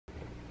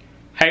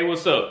Hey,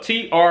 what's up?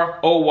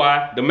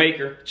 TROY, the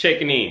maker,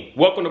 checking in.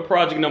 Welcome to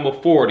project number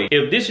 40.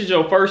 If this is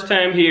your first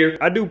time here,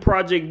 I do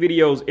project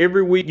videos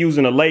every week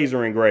using a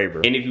laser engraver.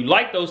 And if you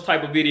like those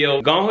type of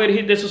videos, go ahead and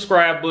hit the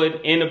subscribe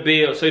button and the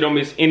bell so you don't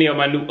miss any of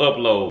my new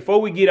uploads.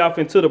 Before we get off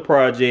into the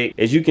project,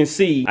 as you can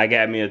see, I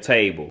got me a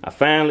table. I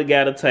finally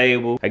got a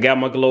table. I got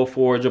my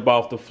Glowforge up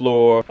off the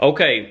floor.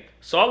 Okay.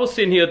 So I was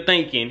sitting here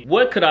thinking,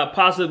 what could I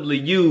possibly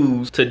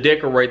use to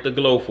decorate the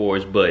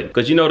Glowforge button?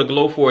 Because you know the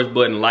Glowforge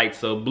button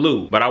lights up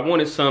blue, but I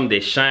wanted some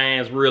that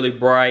shines really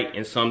bright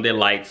and some that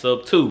lights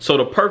up too. So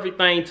the perfect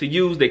thing to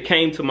use that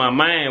came to my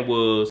mind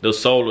was the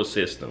solar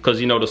system. Because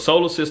you know the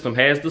solar system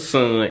has the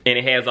sun and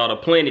it has all the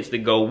planets that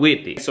go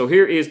with it. So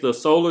here is the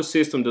solar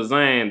system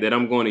design that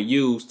I'm going to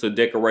use to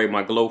decorate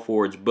my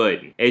Glowforge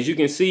button. As you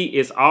can see,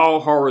 it's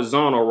all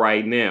horizontal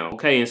right now.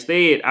 Okay,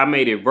 instead I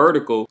made it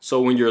vertical,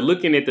 so when you're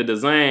looking at the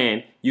design,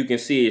 you can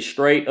see it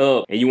straight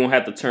up and you won't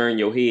have to turn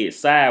your head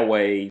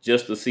sideways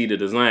just to see the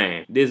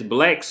design. This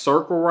black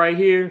circle right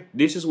here,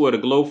 this is where the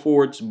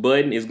Glowforge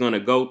button is going to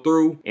go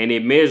through, and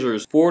it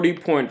measures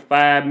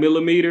 40.5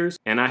 millimeters,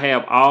 and I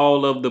have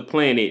all of the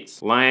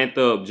planets lined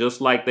up just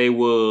like they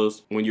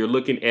was when you're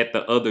looking at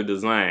the other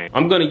design.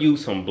 I'm going to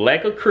use some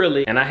black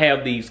acrylic, and I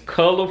have these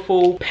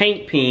colorful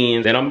paint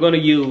pens that I'm going to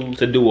use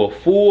to do a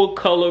full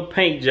color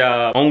paint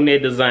job on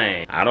that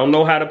design. I don't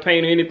know how to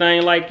paint or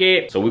anything like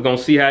that, so we're going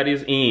to see how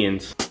this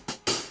ends.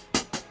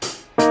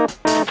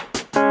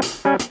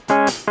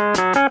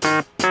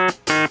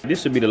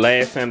 This should be the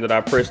last time that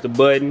I press the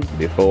button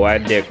before I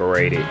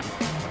decorate it.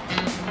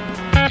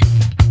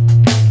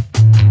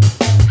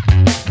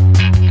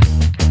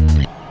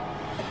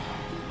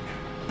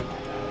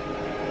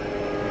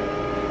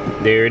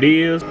 There it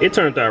is. It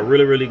turned out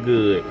really, really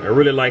good. I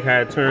really like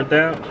how it turned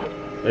out.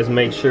 Let's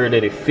make sure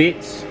that it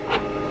fits.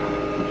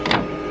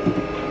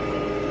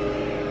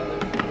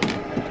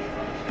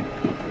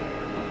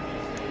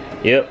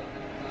 Yep.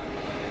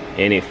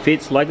 And it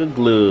fits like a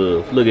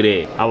glove. Look at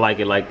that. I like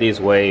it like this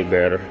way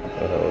better.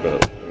 Hold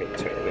up. Let me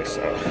turn this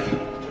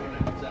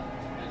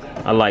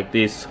off. I like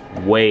this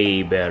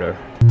way better.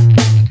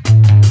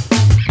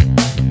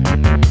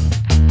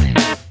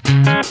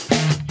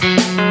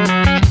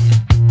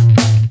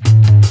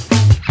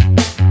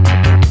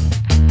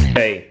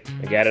 Okay,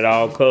 I got it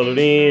all colored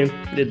in.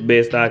 Did the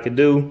best I could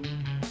do.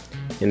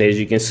 And as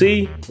you can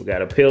see, we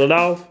gotta peel it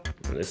off.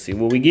 Let's see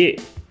what we get.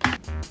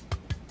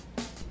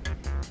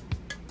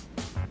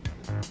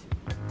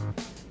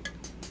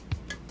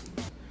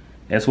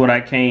 That's what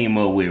I came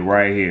up with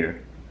right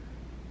here.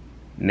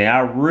 Now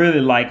I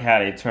really like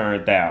how it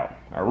turned out.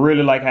 I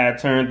really like how it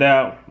turned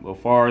out. As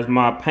far as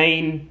my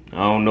painting, I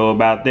don't know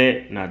about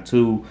that. Not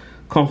too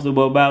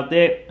comfortable about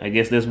that. I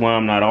guess that's why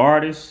I'm not an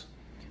artist.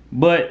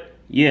 But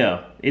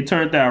yeah, it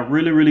turned out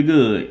really, really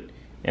good.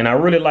 And I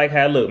really like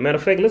how it looked. Matter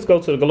of fact, let's go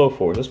to the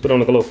Glowforge. Let's put on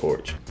the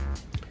Glowforge.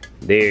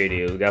 There it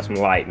is. We got some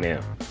light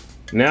now.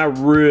 Now I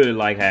really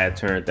like how it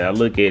turned out.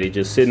 Look at it,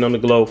 just sitting on the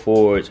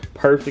Glowforge,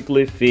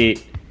 perfectly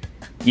fit.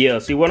 Yeah,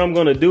 see what I'm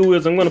gonna do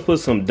is I'm gonna put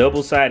some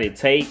double-sided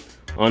tape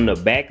on the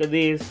back of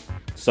this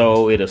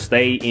so it'll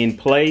stay in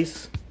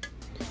place.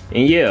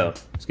 And yeah,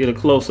 let's get a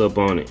close-up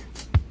on it.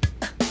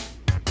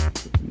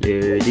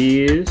 There it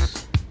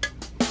is.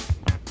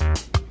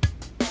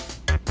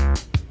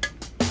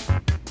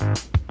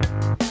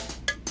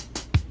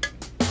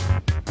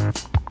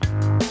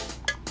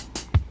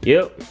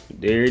 Yep,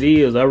 there it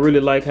is. I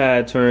really like how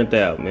it turned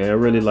out, man. I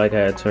really like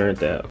how it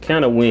turned out.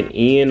 Kind of went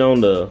in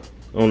on the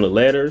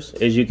letters,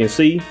 as you can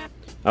see.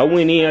 I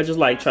went in, I just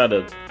like try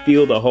to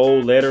fill the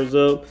whole letters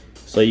up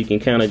so you can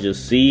kind of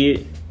just see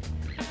it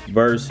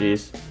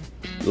versus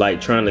like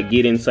trying to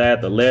get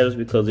inside the letters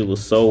because it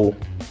was so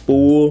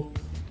full.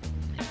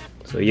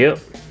 So yep,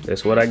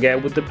 that's what I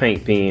got with the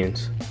paint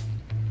pens.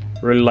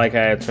 Really like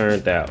how it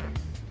turned out.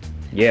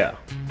 Yeah.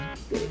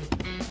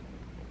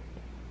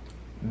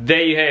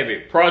 There you have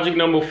it. Project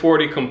number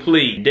 40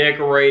 complete.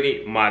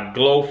 Decorated my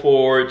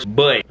Glowforge,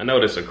 but I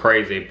know this is a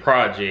crazy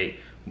project,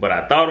 but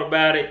I thought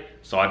about it,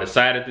 so I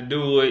decided to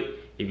do it.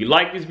 If you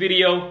like this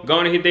video, go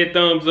on and hit that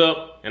thumbs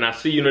up, and I'll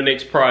see you in the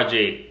next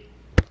project.